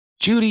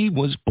Judy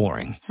was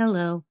boring.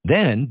 Hello.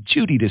 Then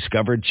Judy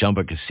discovered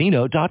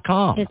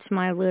ChumbaCasino.com. It's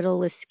my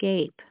little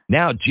escape.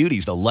 Now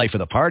Judy's the life of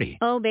the party.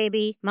 Oh,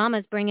 baby,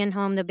 mama's bringing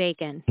home the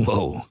bacon.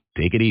 Whoa,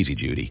 take it easy,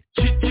 Judy.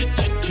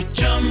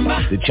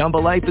 The Chumba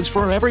life is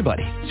for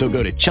everybody. So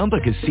go to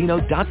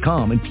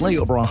ChumbaCasino.com and play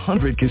over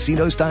 100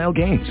 casino-style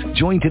games.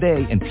 Join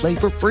today and play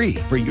for free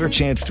for your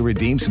chance to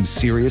redeem some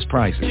serious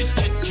prizes.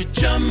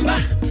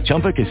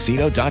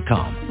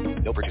 ChumbaCasino.com.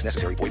 No purchase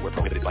necessary. Void where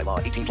prohibited by law.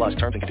 18 plus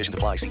terms and conditions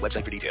apply. See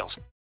website for details.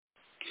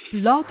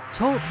 Blog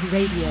Talk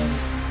Radio.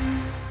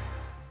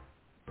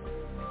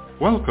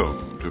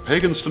 Welcome to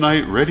Pagans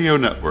Tonight Radio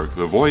Network,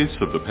 the voice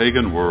of the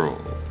pagan world.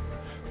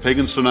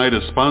 Pagans Tonight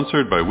is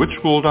sponsored by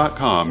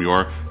witchschool.com,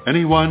 your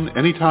anyone,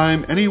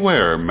 anytime,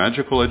 anywhere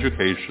magical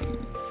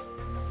education.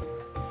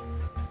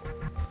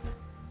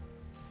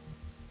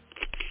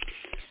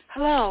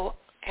 Hello,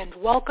 and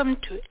welcome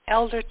to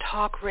Elder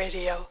Talk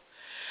Radio.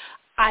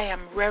 I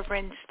am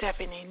Reverend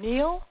Stephanie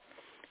Neal,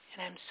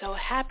 and I'm so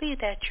happy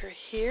that you're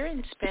here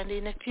and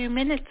spending a few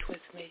minutes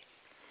with me.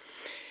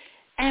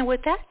 And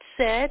with that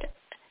said,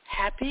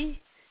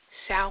 happy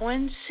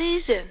Samhain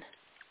season.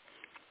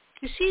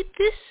 You see,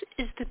 this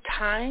is the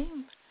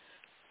time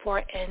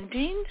for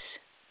endings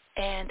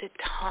and a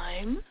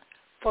time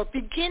for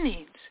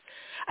beginnings,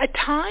 a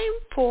time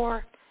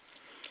for,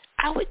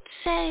 I would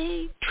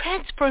say,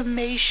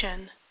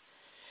 transformation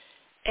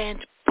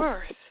and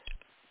birth.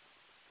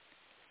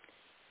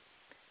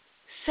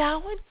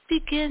 Samhain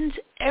begins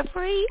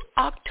every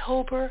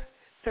October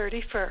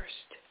 31st,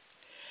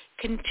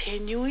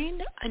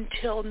 continuing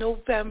until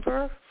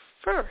November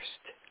 1st.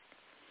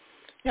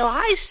 Now,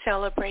 I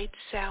celebrate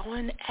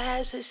Samhain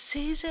as a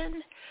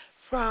season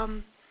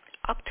from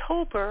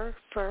October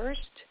 1st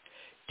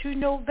to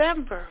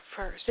November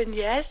 1st, and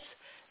yes,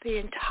 the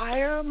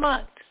entire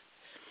month,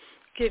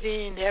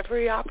 giving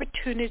every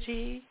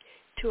opportunity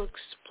to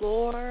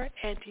explore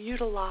and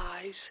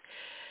utilize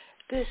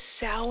this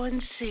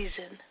Samhain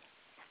season.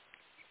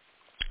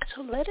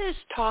 So let us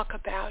talk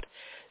about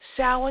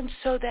Samhain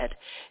so that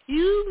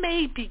you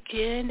may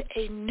begin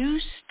a new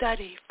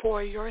study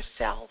for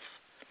yourself.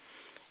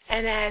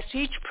 And as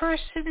each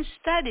person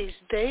studies,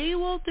 they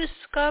will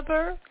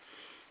discover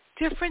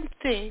different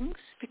things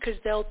because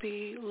they'll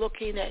be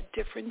looking at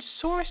different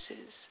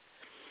sources.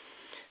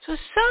 So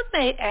some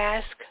may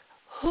ask,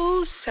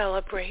 who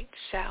celebrates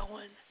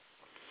Samhain?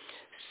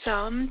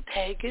 Some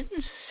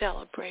pagans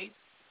celebrate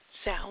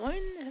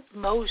Samhain,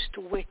 most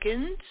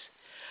Wiccans,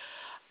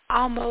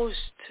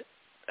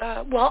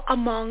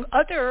 among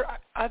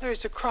others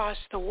across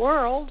the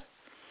world.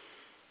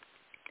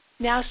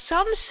 Now,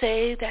 some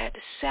say that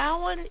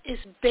Samhain is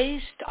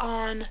based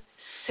on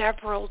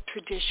several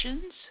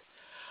traditions,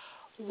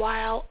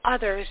 while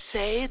others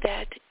say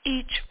that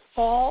each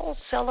fall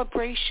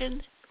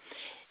celebration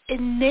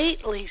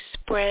innately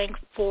sprang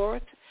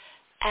forth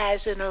as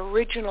an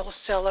original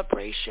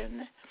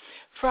celebration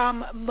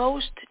from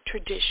most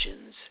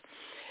traditions,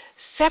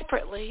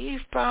 separately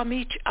from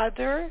each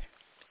other,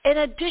 and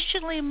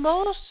additionally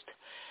most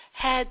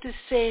had the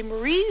same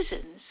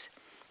reasons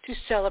to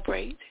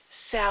celebrate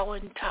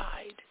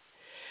Samhaintide.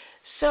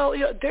 So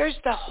there's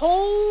the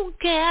whole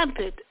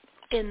gambit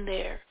in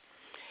there.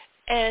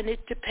 And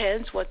it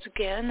depends, once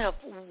again, of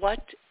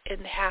what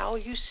and how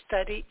you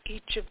study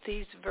each of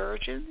these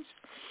versions.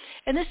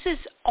 And this is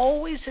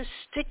always a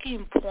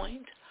sticking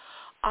point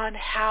on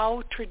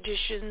how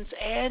traditions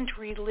and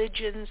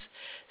religions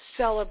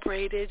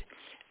celebrated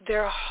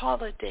their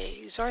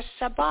holidays or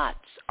sabbats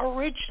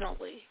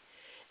originally.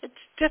 It's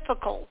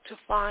difficult to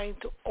find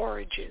the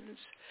origins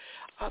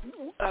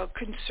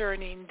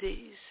concerning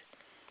these.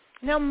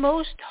 Now,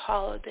 most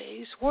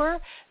holidays were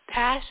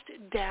passed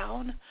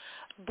down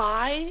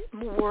by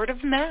word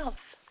of mouth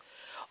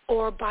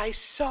or by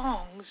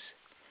songs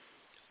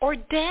or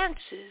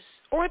dances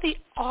or the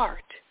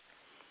art.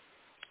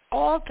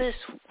 All this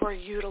were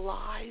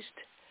utilized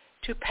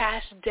to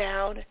pass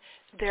down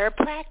their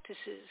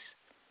practices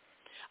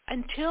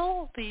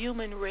until the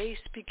human race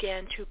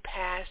began to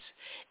pass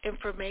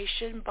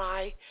information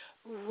by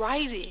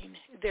writing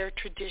their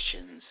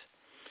traditions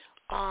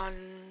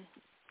on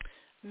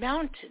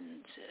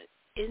mountains,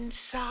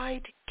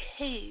 inside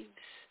caves,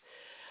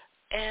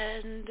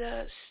 and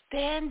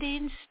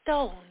standing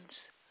stones,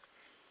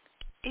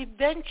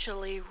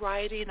 eventually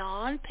writing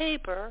on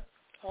paper,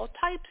 all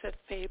types of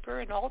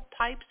paper and all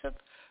types of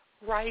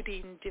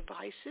writing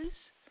devices,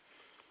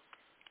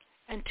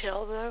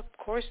 until, of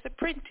course, the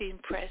printing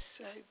press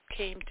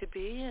came to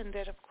be, and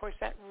then, of course,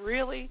 that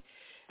really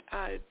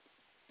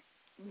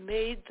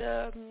made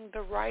the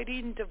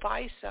writing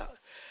device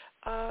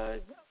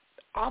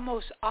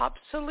almost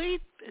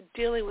obsolete,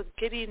 dealing with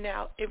getting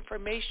out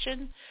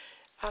information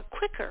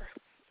quicker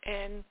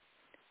and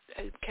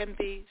can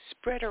be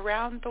spread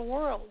around the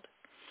world.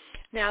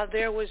 Now,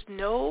 there was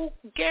no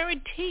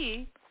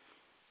guarantee,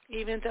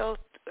 even though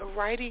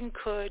writing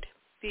could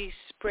be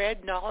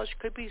spread, knowledge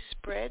could be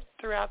spread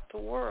throughout the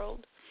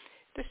world,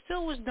 there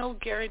still was no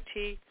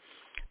guarantee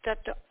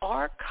that the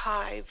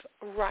archive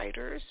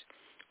writers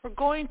were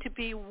going to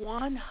be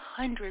 100%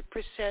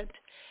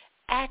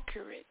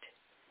 accurate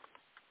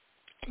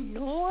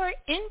nor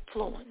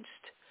influenced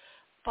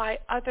by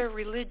other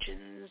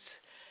religions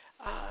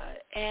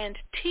and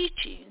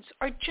teachings,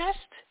 or just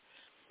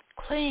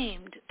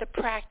claimed the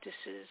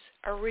practices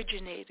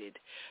originated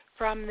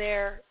from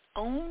their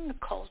own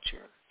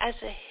culture as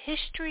a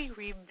history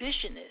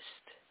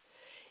revisionist,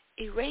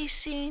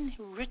 erasing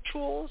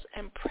rituals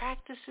and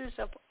practices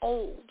of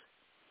old.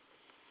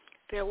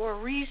 There were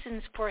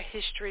reasons for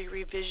history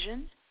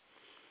revision: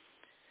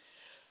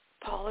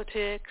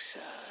 politics,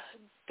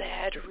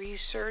 bad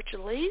research,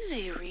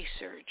 lazy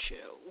research,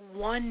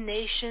 one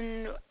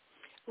nation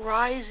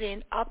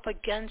rising up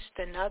against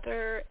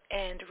another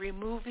and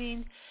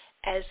removing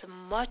as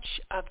much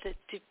of the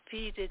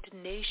defeated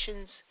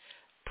nation's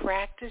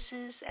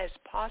practices as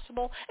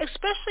possible,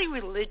 especially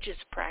religious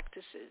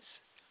practices.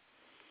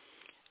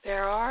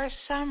 There are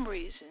some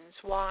reasons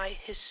why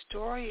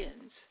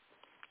historians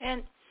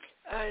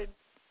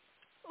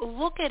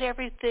look at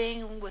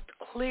everything with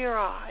clear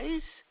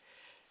eyes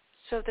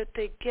so that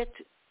they get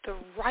the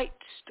right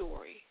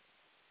story.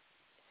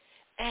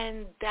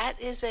 And that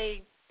is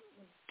a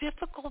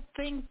difficult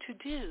thing to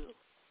do.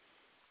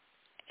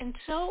 And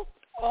so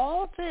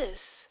all this,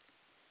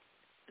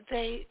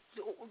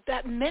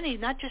 that many,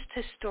 not just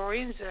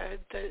historians,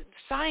 the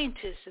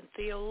scientists and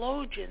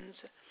theologians,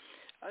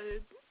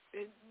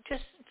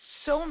 just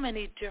so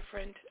many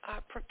different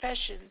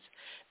professions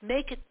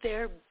make it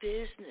their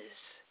business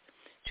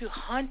to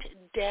hunt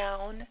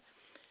down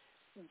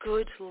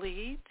good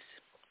leads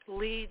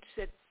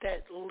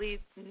that lead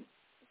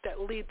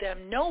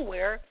them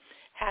nowhere.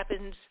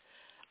 Happens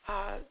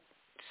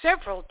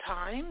several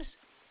times,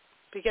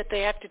 but yet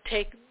they have to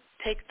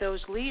take those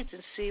leads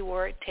and see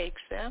where it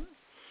takes them.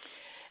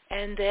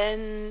 And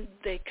then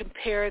they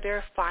compare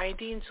their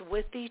findings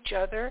with each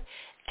other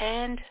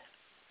and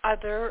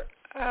other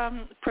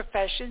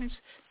professions,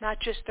 not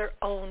just their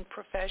own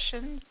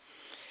profession.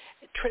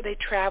 They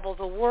travel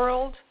the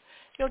world,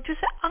 just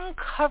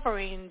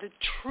uncovering the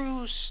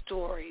true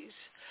stories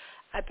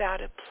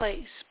about a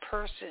place,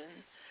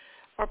 person,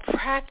 or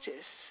practice,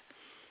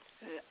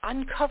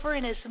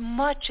 uncovering as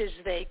much as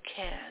they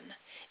can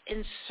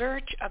in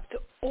search of the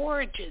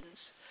origins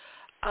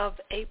of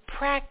a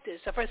practice,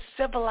 of a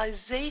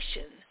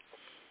civilization.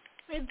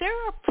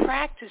 There are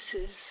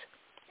practices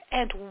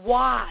and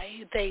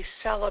why they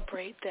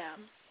celebrate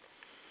them.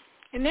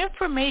 And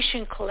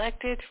information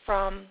collected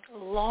from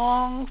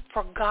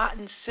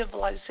long-forgotten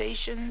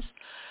civilizations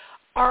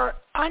are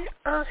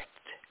unearthed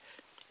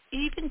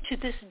even to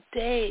this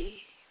day.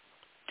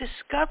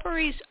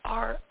 Discoveries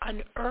are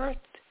unearthed,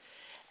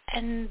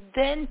 and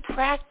then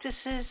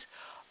practices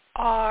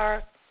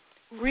are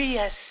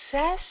reassessed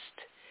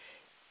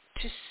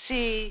to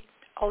see,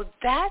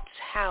 that's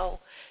how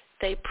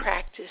they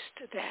practiced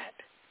that.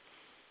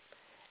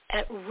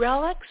 At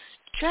relics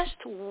just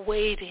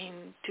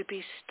waiting to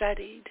be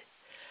studied,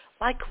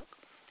 like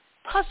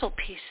puzzle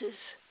pieces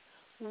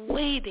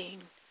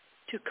waiting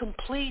to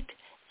complete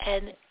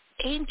an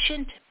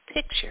ancient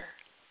picture.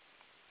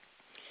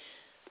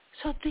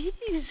 So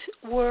these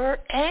were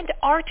and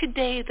are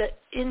today the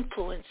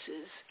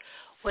influences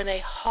when a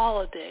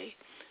holiday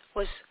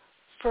was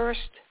first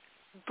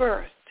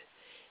birthed.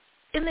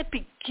 In the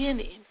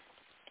beginning,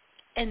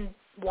 and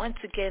once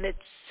again, it's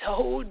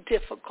so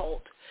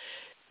difficult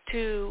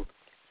to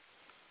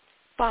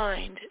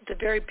find the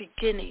very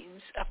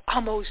beginnings of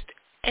almost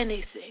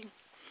anything.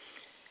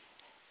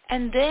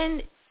 And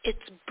then its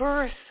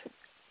birth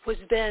was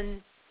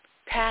then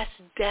passed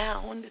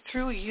down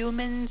through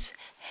humans'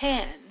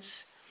 hands.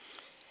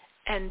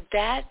 And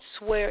that's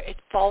where it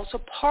falls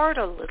apart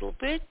a little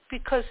bit,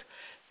 because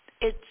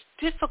it's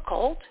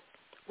difficult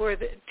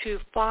to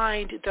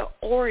find the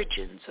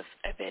origins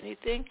of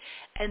anything.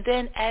 And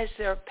then as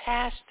they're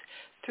passed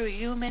through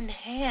human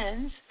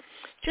hands,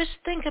 just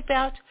think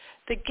about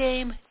the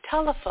game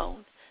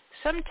telephone.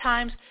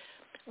 Sometimes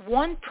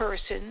one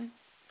person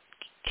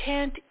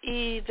can't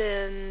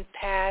even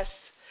pass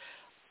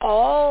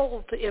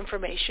all the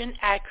information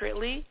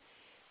accurately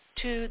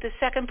to the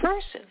second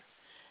person.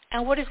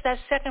 And what does that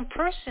second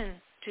person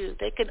do?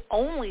 They can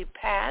only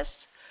pass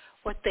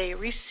what they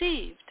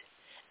received,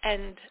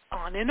 and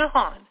on and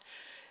on.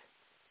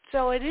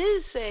 So it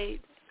is a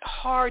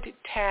hard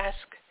task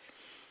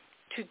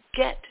to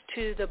get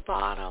to the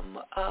bottom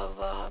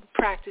of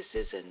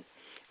practices and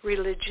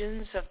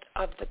religions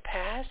of the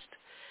past.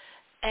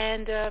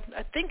 And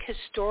I think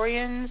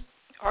historians,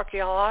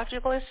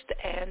 archaeologists,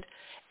 and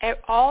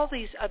all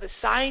these other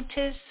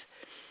scientists,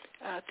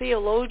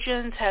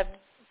 theologians have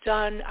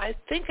done, I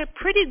think, a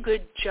pretty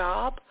good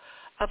job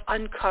of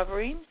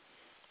uncovering,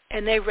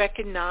 and they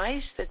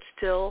recognize that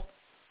still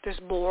there's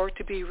more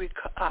to be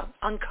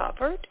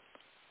uncovered.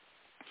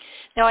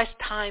 Now, as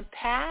time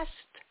passed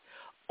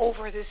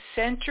over the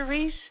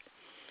centuries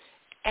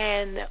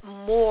and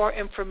more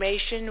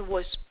information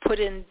was put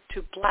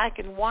into black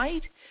and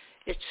white,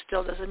 it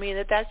still doesn't mean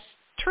that that's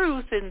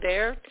truth in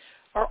there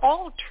or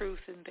all truth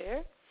in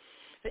there.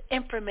 The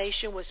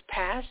information was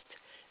passed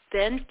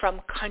then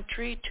from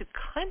country to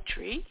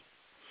country,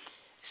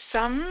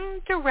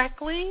 Some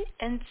directly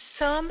and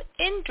some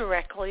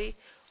indirectly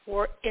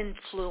were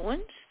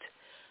influenced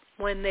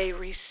when they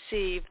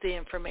received the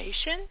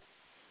information,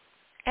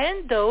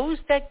 and those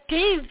that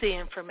gave the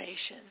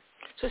information.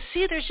 So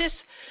see, there's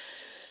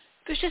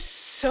just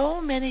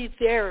so many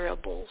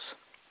variables.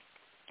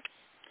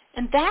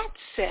 And that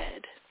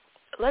said,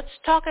 let's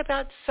talk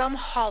about some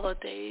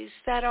holidays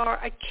that are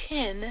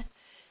akin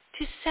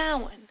to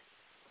Samhain.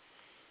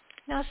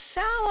 Now,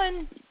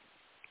 Samhain,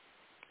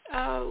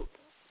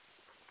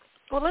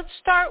 well, let's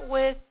start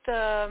with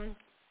Jadi.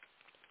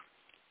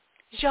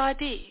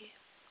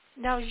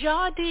 Now,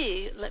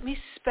 Jadi, let me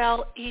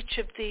spell each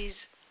of these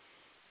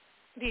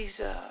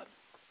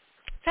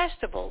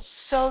festivals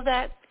so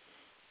that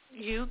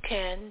you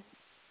can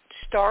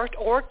start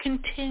or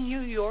continue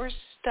your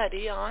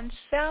study on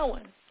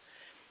Samhain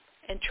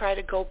and try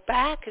to go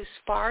back as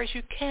far as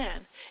you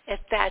can if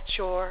that's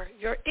your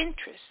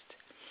interest.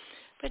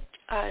 But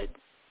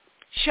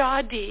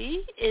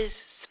Jadi is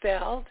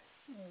spelled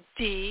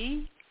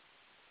D-Z-I-A-D-Y.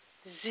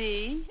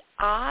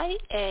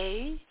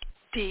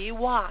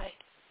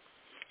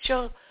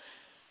 So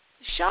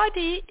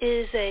Jadi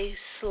is a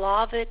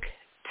Slavic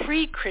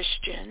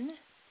pre-Christian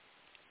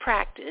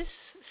practice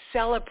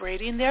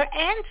celebrating their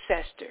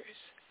ancestors.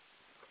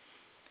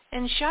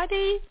 And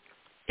Jadi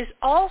is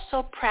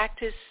also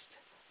practiced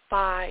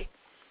by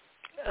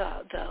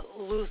the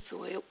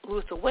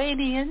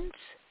Lithuanians,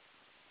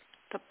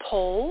 the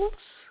Poles,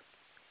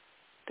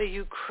 the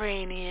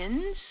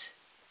Ukrainians,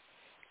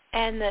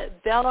 and the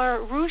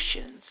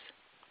Belarusians.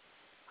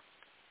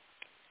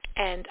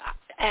 And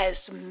as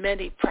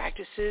many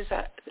practices,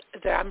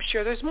 I'm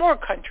sure there's more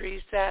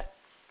countries that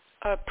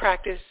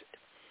practice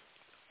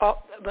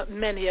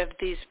many of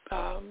these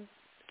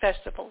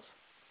festivals.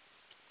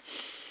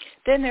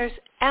 Then there's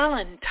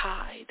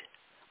Allantide,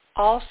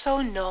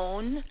 also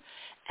known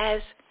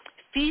as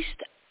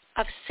Feast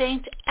of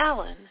St.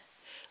 Allan,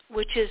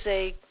 which is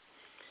a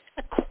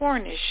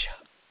Cornish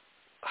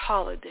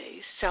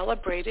holiday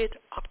celebrated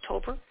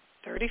October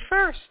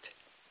 31st.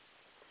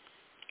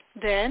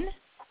 Then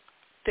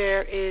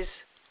there is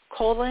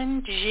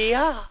Calan,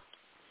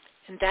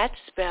 and that's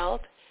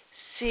spelled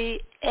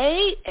C-A-L-A-N,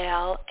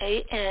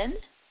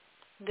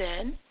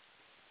 then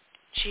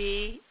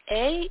G-A-E-A-F.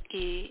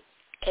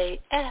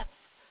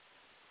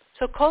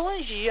 So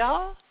Calan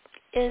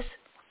is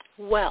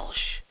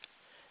Welsh,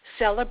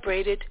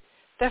 celebrated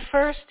the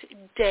first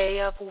day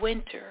of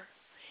winter,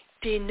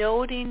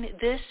 denoting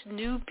this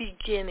new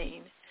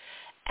beginning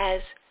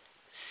as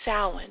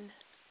Samhain,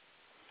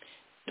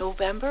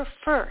 November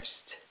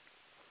 1st.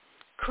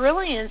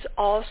 Karelians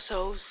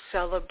also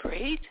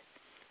celebrate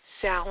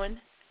Samhain,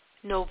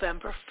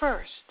 November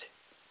 1st.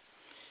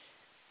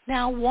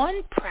 Now,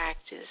 one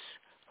practice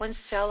when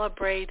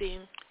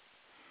celebrating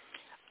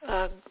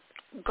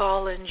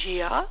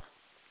Galangia,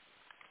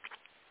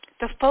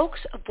 the folks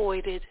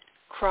avoided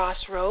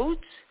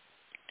crossroads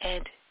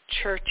and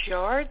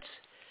churchyards,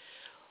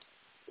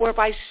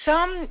 whereby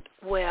some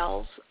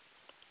Wales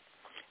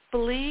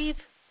believe,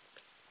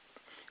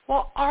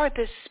 are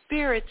the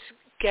spirits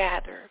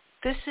gather.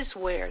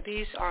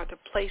 These are the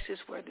places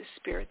where the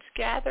spirits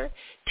gather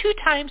 2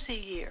 times a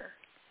year.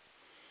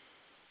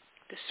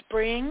 The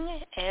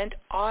spring and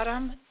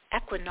autumn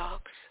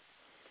equinox.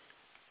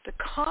 The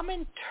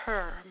common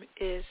term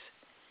is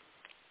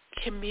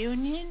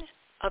communion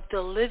of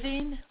the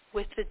living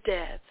with the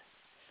dead.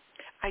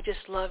 I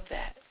just love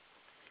that.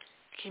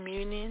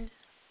 Communion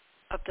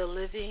of the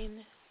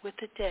living with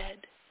the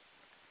dead.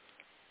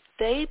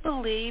 They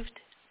believed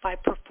by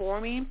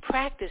performing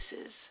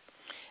practices,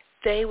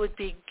 they would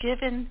be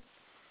given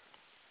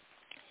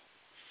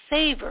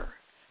favor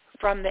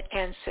from the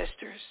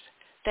ancestors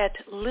that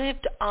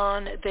lived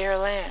on their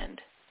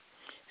land.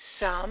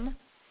 Some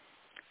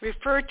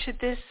refer to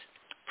this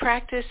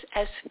practice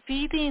as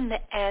feeding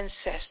the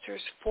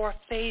ancestors for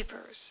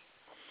favors.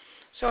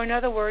 So in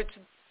other words,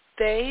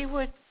 they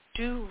would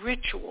do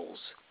rituals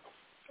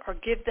or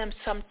give them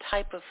some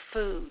type of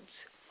foods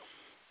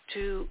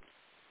to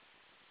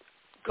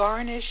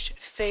garnish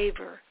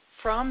favor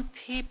from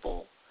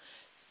people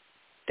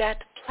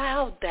that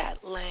plowed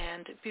that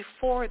land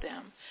before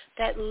them,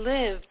 that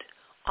lived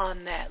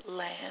on that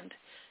land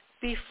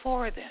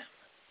before them.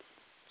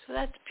 So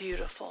that's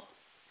beautiful.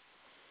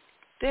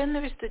 Then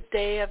there's the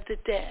Day of the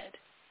Dead.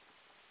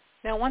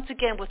 Now, once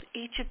again, with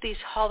each of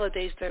these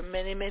holidays, there are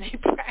many, many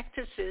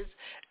practices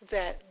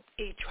that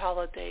each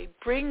holiday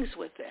brings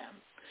with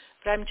them.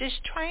 But I'm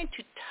just trying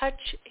to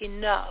touch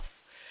enough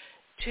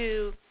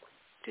to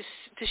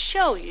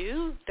show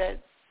you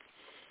that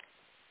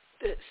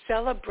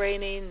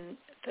celebrating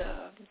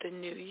the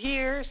new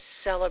year,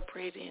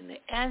 celebrating the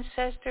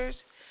ancestors,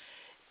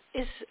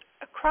 is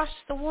across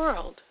the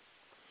world.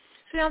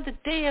 So now the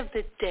Day of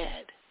the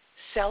Dead,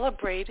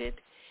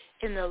 celebrated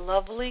in the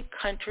lovely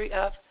country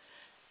of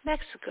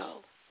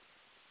Mexico.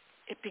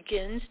 It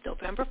begins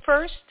November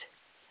 1st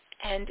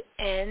and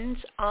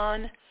ends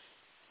on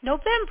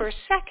November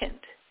 2nd.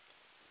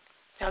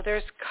 Now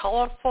there's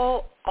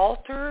colorful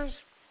altars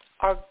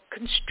are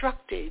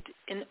constructed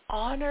in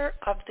honor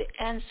of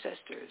the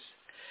ancestors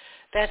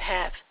that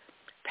have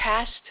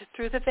passed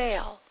through the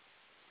veil.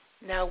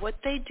 Now what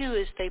they do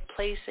is they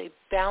place a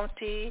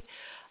bounty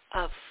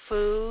of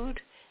food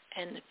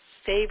and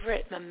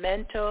favorite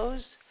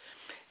mementos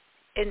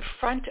in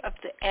front of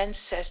the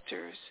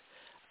ancestors'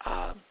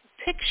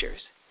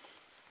 pictures.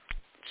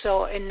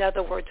 So in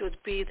other words, it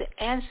would be the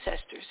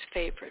ancestors'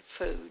 favorite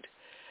food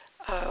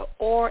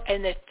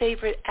and their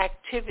favorite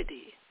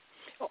activity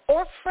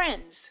or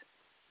friends.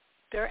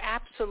 They're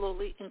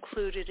absolutely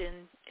included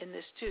in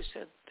this too.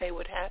 So they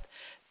would have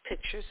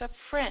pictures of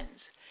friends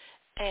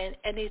and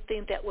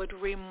anything that would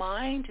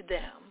remind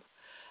them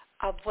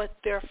of what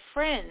their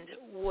friend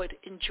would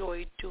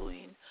enjoy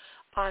doing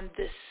on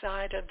this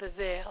side of the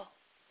veil.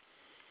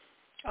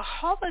 A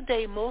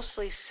holiday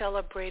mostly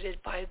celebrated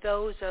by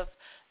those of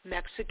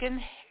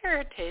Mexican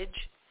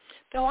heritage,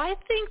 though I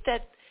think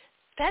that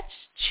that's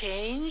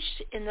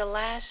changed in the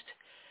last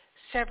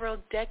several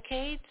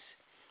decades.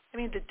 I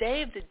mean, the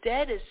Day of the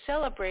Dead is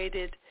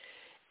celebrated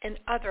in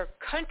other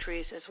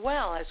countries as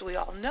well, as we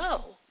all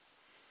know.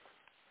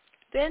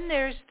 Then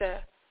there's the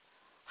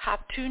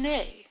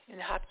Hoptunaa,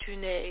 and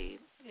Hoptunaa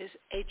is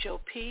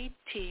Hoptunaa.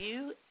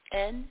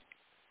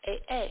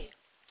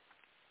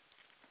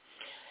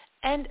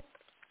 And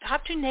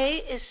Hoptunaa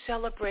is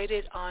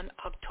celebrated on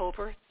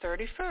October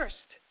 31st.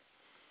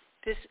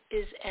 This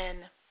is an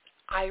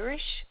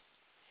Irish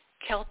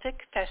Celtic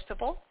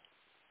festival,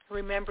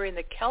 remembering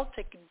the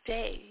Celtic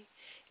day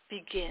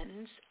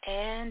begins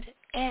and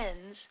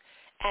ends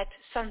at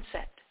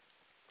sunset.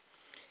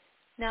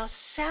 Now,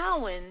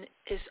 Samhain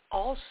is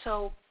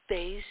also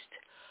based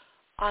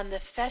on the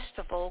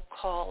festival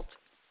called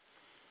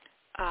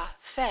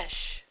Feis,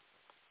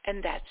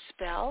 and that's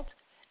spelled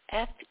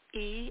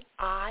Feis.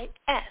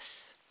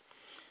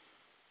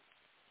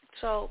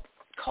 So,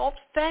 called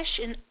Feis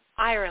in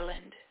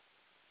Ireland.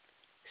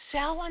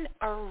 Samhain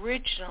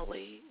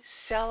originally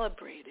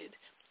celebrated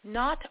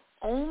not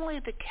only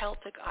the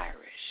Celtic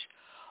Irish,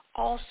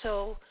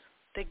 also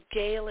the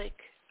Gaelic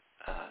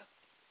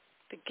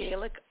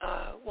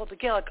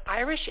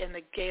Irish and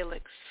the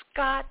Gaelic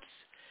Scots,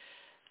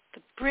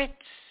 the Brits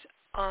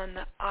on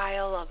the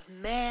Isle of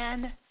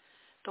Man,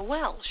 the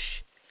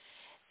Welsh,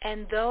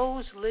 and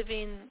those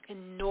living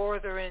in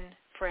northern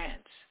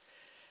France,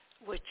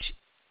 which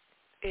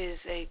is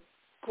a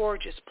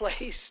gorgeous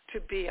place to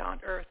be on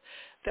earth.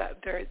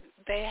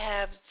 They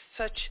have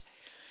such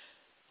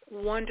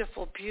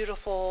wonderful,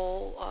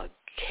 beautiful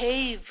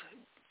cave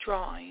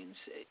drawings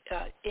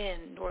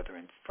in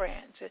northern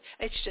France.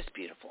 It's just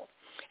beautiful.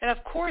 And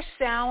of course,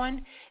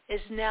 Samhain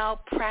is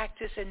now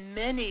practiced in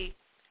many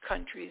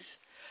countries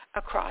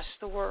across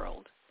the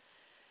world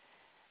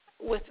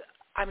with,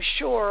 I'm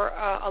sure,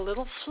 a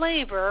little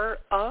flavor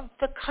of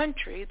the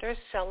country they're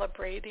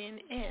celebrating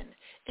in.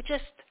 It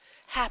just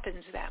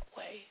happens that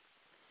way.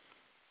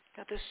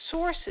 Now, the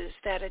sources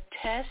that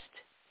attest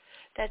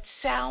that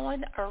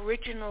Samhain,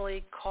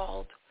 originally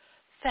called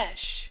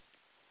Feis,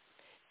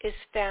 is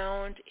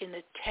found in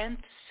the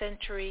 10th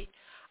century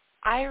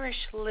Irish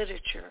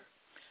literature,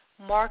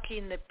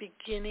 marking the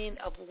beginning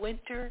of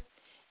winter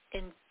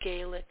in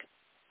Gaelic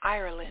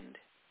Ireland.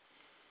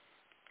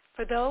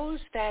 For those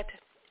that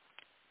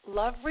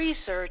love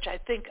research, I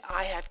think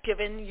I have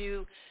given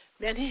you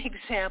many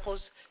examples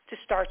to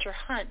start your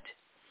hunt.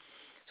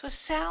 So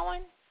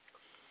Samhain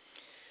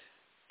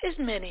is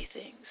many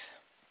things.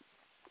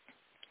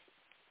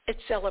 It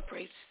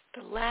celebrates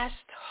the last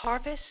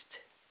harvest,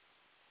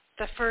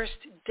 the first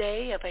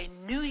day of a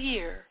new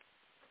year.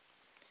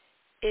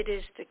 It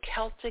is the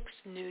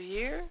Celtics' New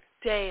Year,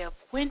 day of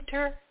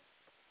winter.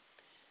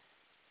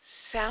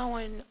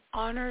 Samhain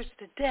honors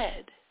the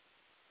dead,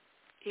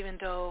 even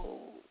though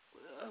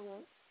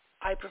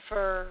I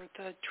prefer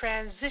the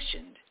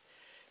transitioned,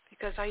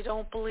 because I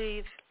don't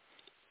believe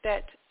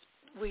that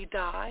we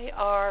die.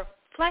 Our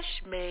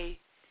flesh may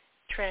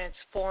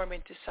transform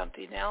into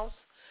something else,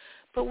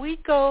 but we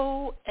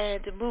go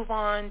and move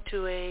on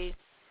to a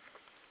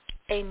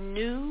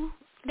new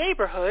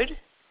neighborhood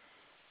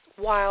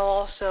while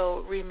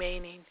also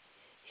remaining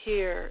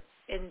here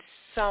in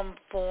some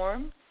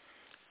form,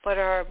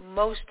 but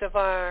most of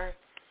our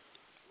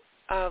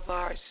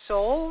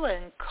soul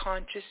and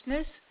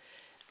consciousness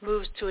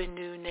moves to a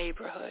new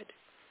neighborhood.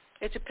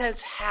 It depends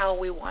how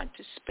we want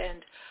to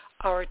spend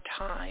our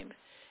time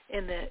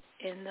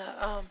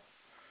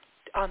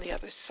on the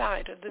other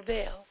side of the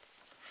veil.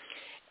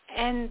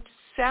 And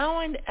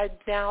Samhain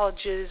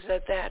acknowledges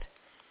that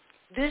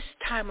this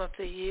time of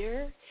the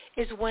year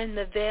is when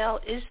the veil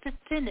is the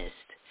thinnest,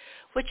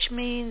 which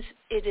means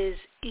it is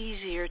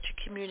easier to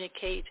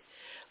communicate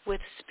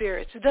with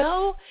spirits.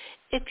 Though,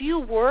 if you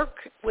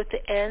work with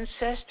the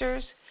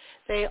ancestors,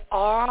 they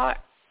are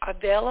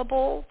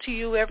available to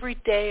you every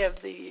day of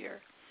the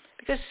year.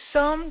 Because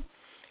some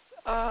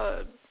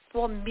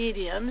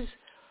mediums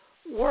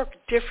work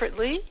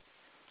differently.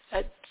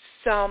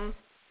 Some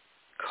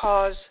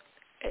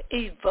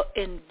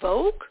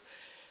invoke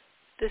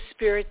the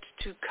spirits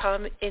to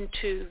come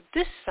into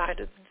this side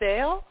of the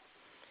veil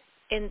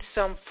in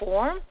some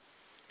form.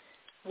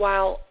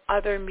 while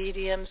other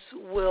mediums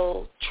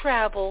will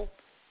travel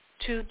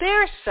to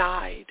their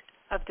side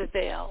of the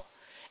veil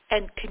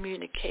and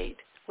communicate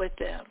with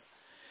them.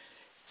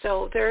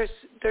 So there's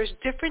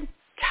different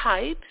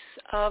types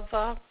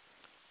of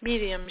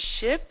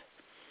mediumship,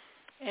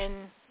 and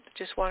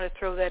just want to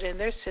throw that in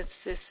there since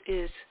this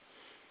is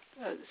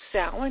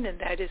Samhain, and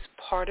that is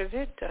part of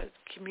it,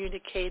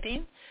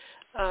 communicating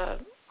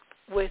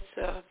with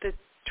the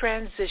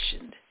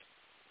transitioned.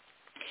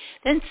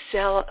 Then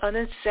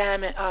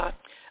Samhain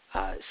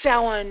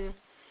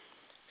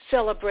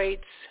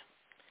celebrates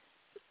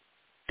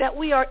that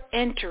we are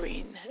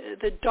entering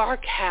the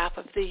dark half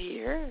of the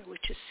year,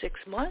 which is 6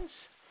 months,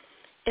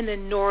 in the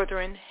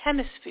northern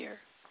hemisphere.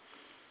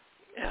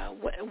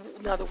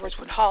 In other words,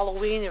 when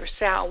Halloween or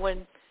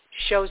Samhain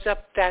shows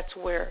up, that's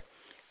where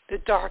the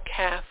dark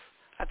half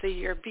of the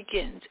year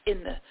begins,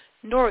 in the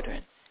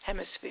northern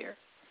hemisphere.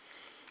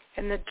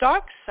 And the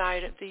dark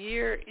side of the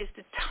year is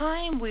the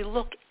time we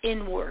look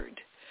inward,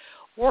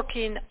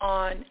 working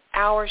on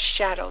our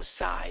shadow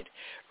side,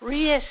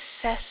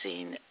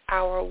 reassessing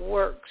our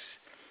works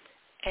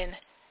and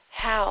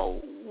how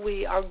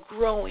we are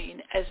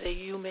growing as a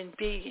human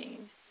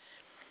being.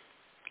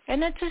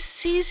 And it's a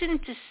season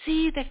to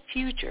see the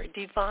future,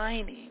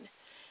 divining,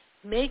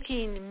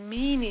 making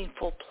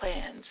meaningful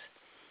plans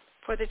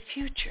for the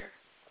future,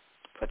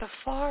 for the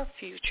far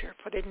future,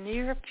 for the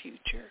near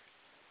future.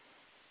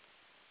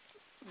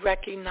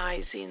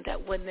 Recognizing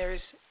that when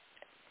there's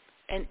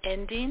an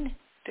ending,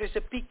 there's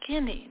a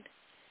beginning,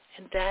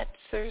 and that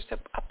there's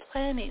a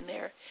planning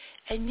there.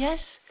 And yes,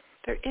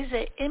 there is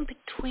an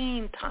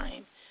in-between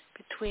time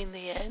between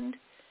the end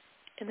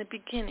and the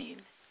beginning,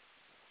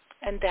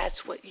 and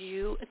that's what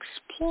you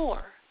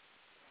explore.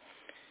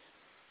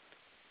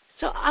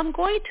 So I'm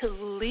going to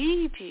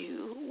leave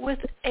you with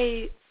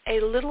a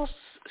little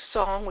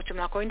song, which I'm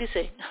not going to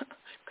sing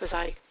because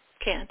I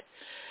can't.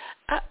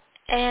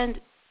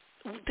 And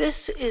this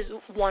is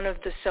one of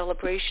the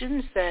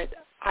celebrations that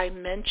I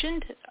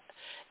mentioned,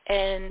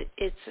 and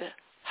it's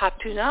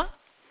Hatuna.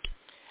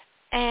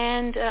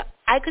 And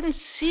I can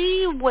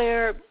see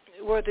where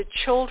the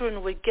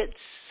children would get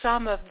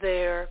some of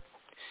their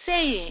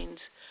sayings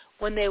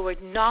when they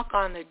would knock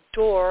on the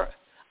door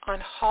on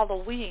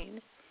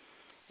Halloween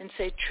and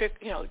say trick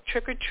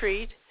or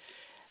treat.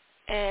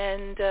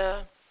 And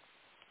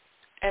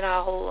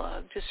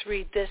I'll just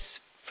read this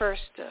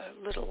first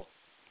little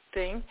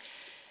thing.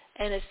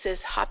 And it says,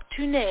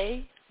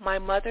 Haptune, my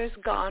mother's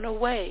gone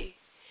away,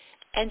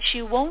 and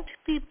she won't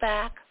be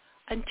back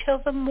until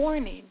the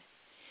morning.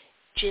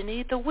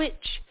 Ginny the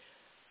witch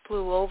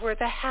flew over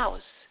the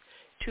house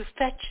to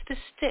fetch the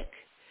stick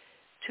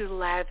to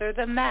lather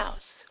the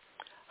mouse.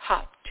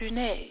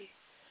 Haptune,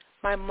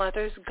 my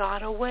mother's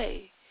gone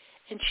away,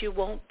 and she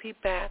won't be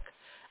back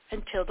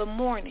until the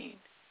morning.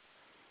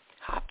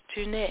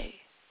 Haptune.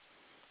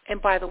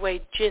 And by the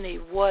way, Ginny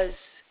was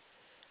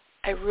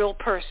a real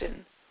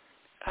person.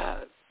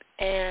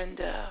 And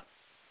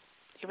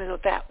even though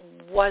that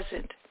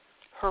wasn't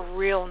her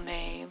real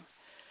name,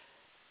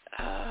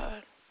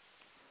 I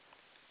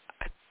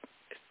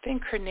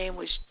think her name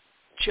was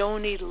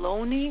Joni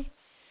Loney.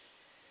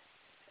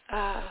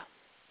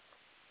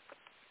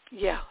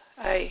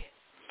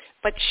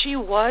 But she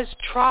was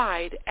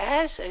tried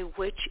as a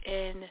witch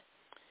in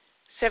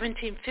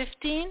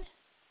 1715,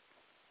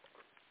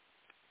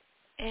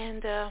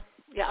 and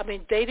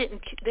they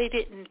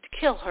didn't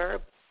kill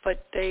her,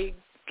 but they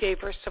gave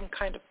her some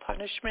kind of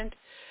punishment,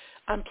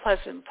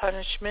 unpleasant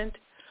punishment.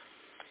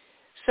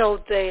 So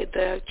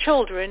the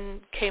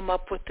children came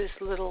up with this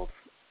little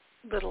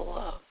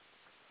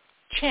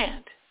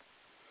chant.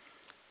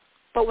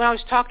 But when I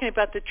was talking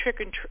about the trick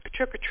or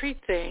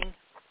treat thing,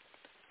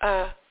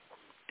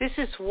 this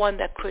is one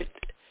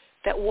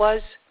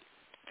this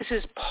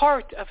is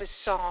part of a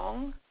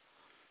song,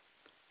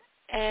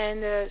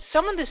 and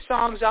some of the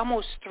songs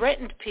almost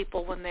threatened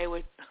people when they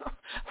would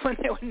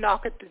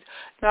knock at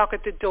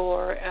the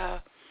door,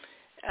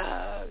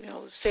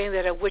 saying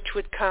that a witch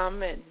would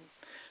come and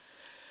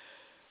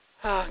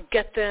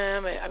get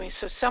them. I mean,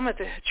 so some of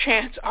the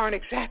chants aren't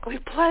exactly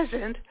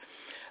pleasant,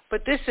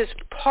 but this is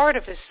part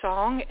of a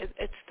song.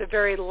 It's the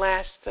very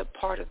last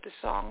part of the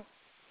song,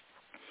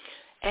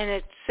 and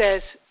it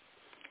says,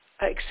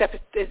 except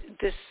this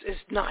is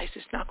nice.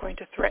 It's not going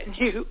to threaten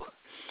you.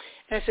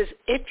 And it says,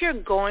 if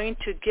you're going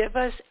to give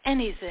us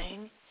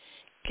anything,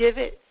 give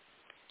it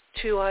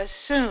to us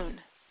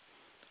soon,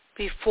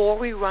 before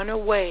we run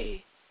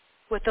away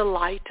with the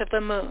light of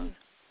the moon.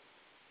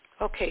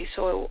 Okay,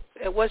 so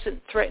it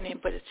wasn't threatening,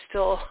 but it's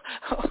still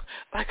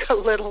like a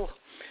little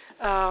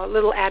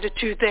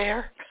attitude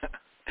there.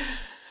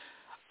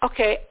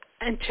 Okay,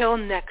 until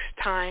next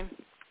time,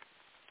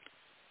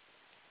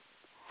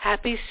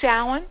 happy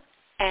Samhain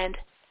and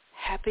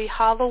happy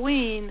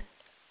Halloween.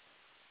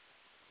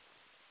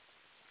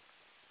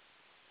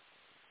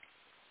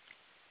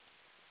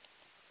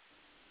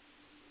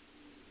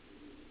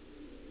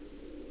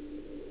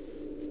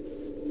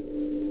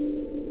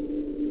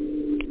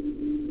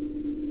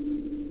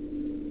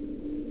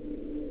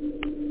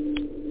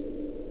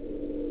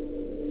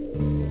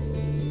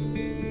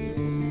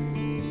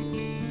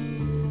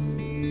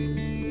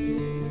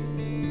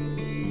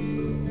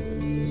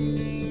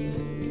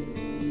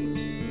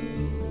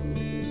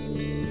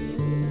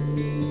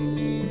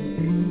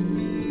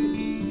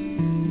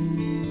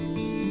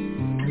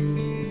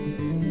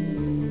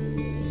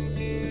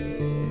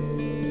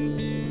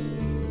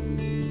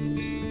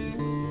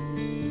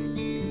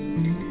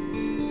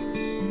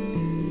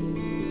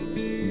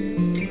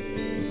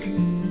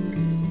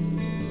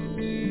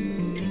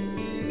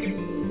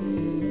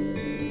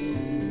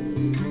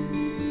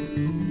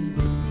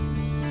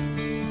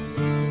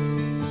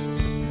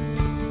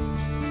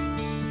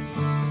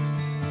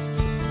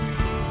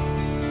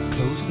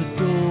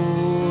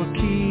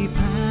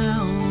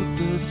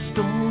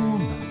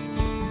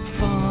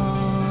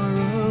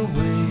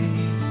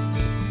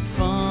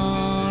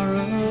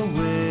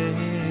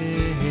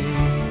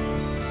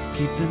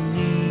 Keep the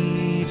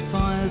need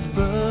fires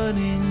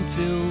burning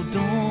till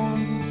dawn.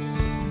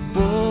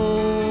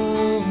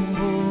 Whoa,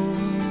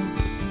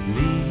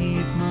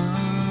 leave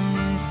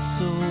my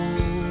soul.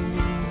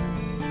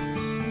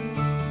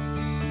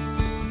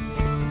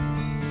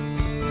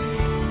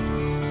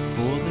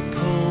 For the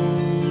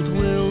cold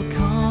will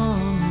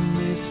come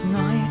this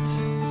night,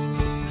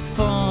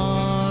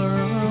 far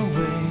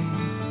away,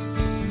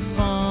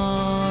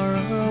 far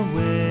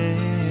away.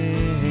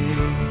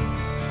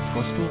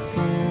 Frost will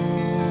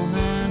form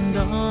and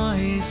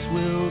ice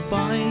will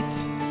bite.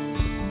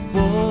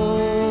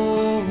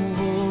 Whoa,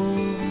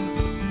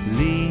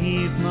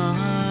 leave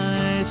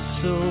my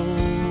soul.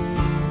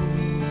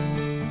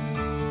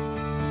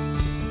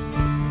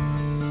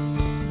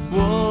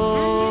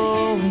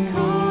 Whoa,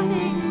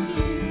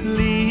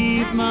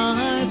 leave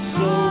my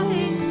soul.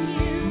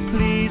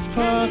 Please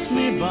pass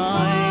me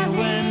by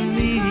when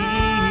the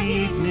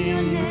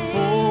evening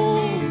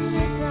falls.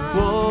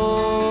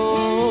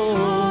 Whoa,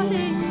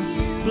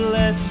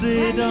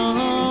 blessed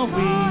are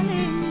we,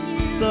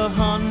 the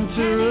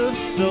hunter of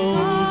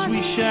souls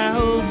we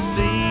shall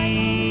see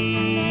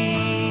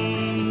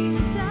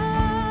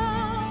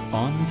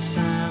on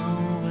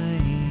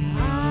Samhain.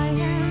 I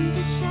am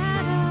the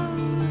shadow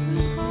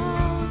who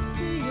calls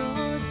to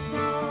your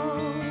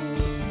soul.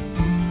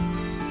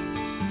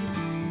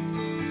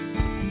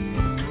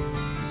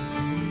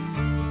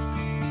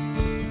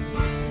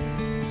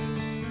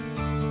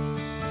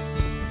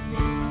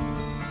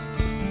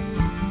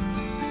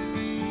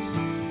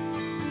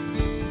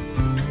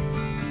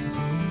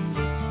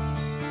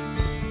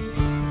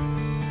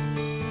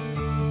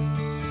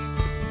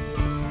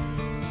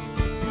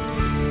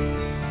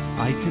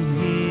 I can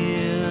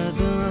hear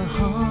the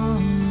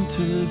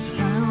hunter's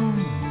hound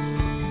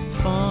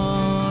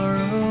far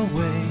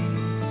away,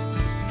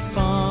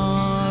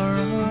 far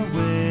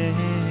away.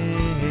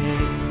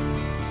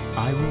 I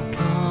will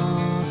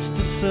cast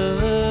a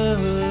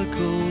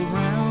circle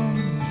round.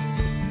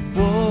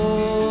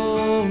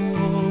 Whoa,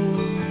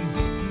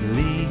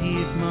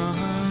 leave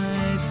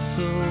my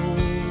soul.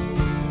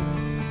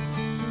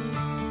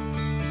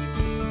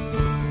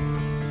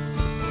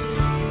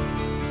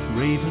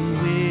 Raven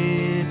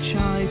witch,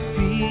 I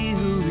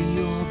feel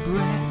your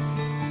breath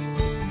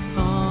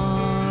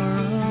far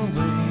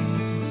away,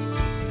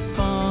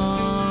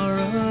 far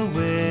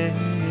away,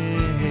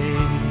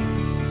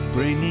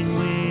 bringing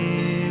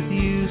with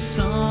you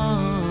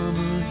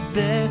summer's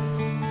death.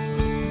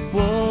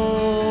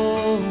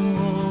 Whoa,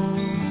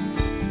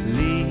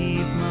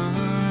 leave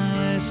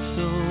my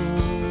soul.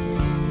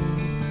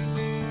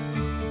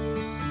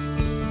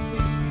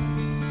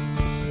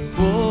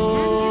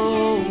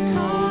 Whoa,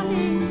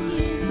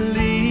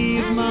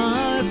 leave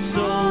my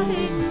soul.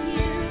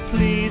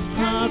 Please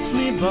pass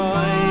me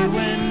by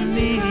when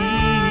the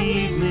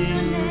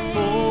evening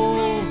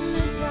falls.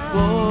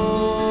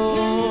 Whoa,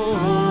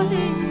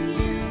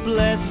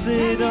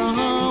 blessed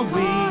are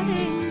we,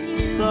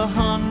 the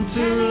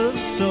hunter of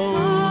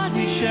souls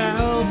we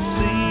shall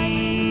see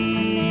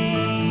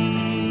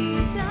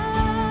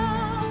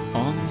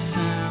on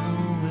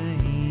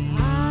Samhain.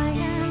 I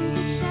am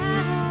the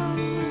shadow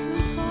who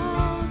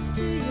calls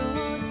to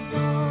your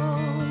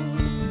soul.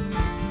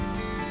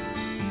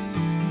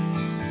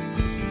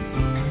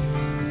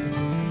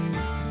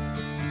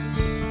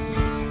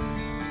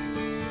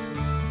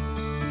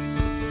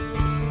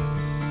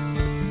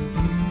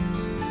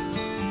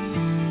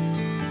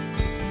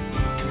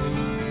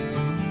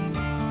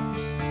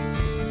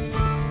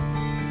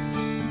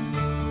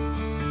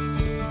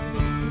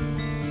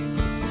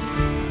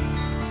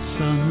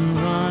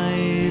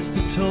 Sunrise,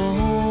 the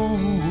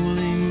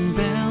tolling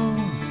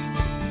bells,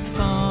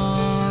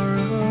 far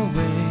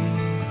away,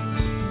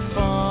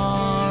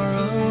 far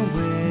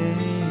away.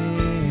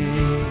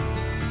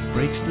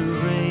 Breaks the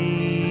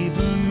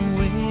raven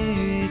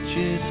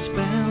witch's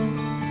spell.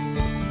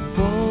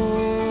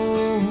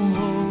 Whoa,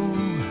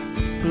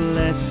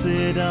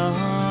 blessed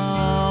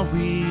are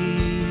we.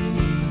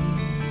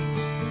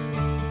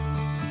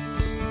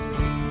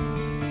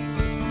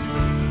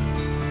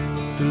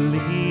 The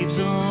leaves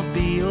of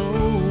the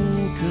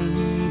oaken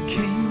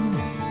king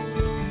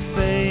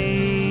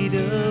fade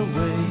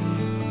away,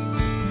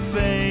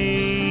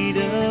 fade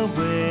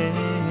away.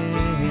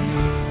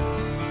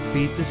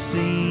 Beat the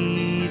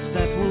seeds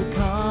that will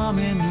come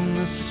in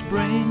the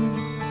spring.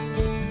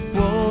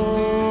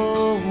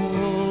 Whoa,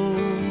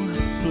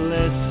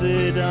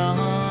 blessed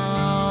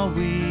are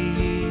we.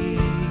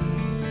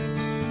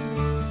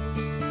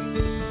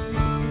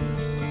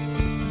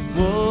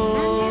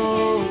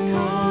 Whoa,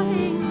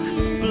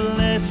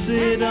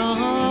 blessed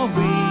are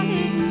we.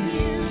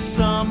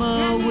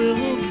 Summer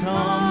will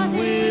come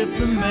with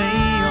the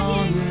May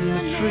on the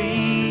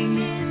tree.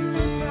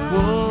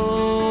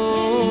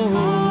 Whoa,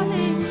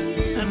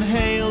 and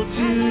hail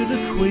to the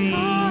Queen,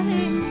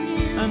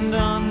 and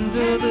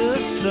under the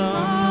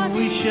sun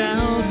we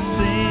shall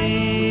sing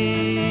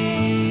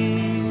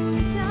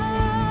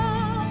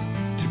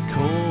to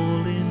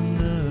call in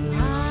the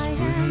spring.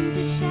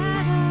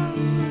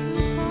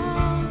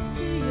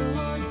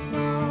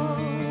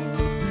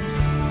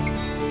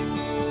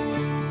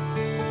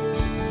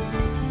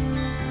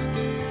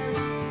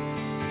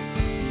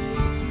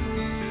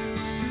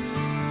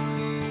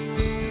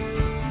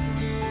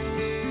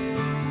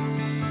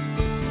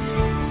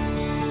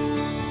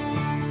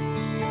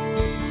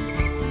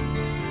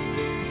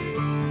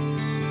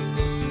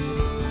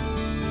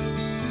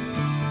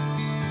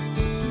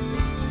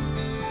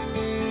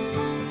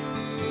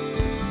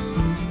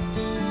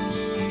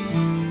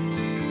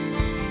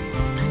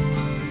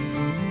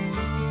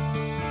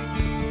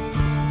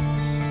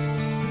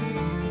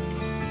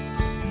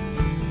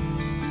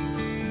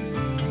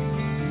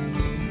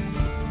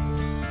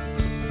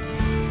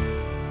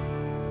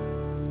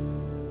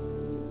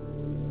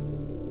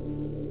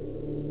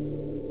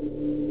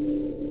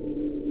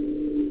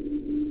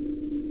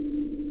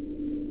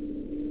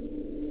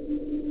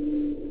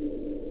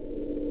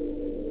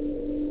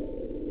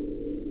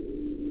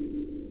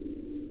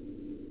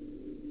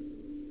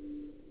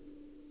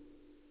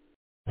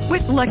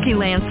 Lucky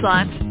Land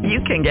Slots, you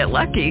can get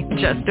lucky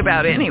just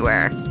about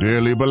anywhere.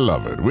 Dearly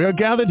beloved, we are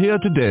gathered here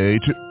today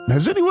to...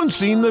 Has anyone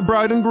seen the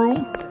bride and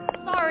groom?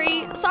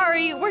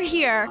 Sorry, we're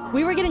here.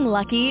 We were getting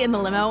lucky in the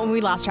limo and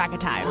we lost track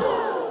of time.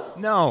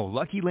 No,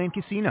 Lucky Land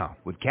Casino,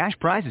 with cash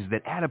prizes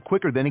that add up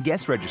quicker than a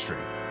guest registry.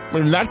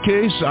 In that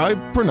case, I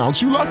pronounce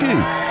you lucky.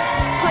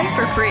 Play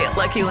for free at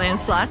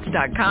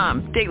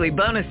LuckyLandSlots.com. Daily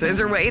bonuses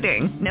are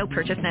waiting. No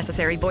purchase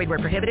necessary. Void where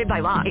prohibited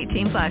by law.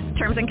 18+.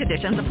 Terms and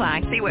conditions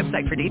apply. See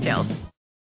website for details.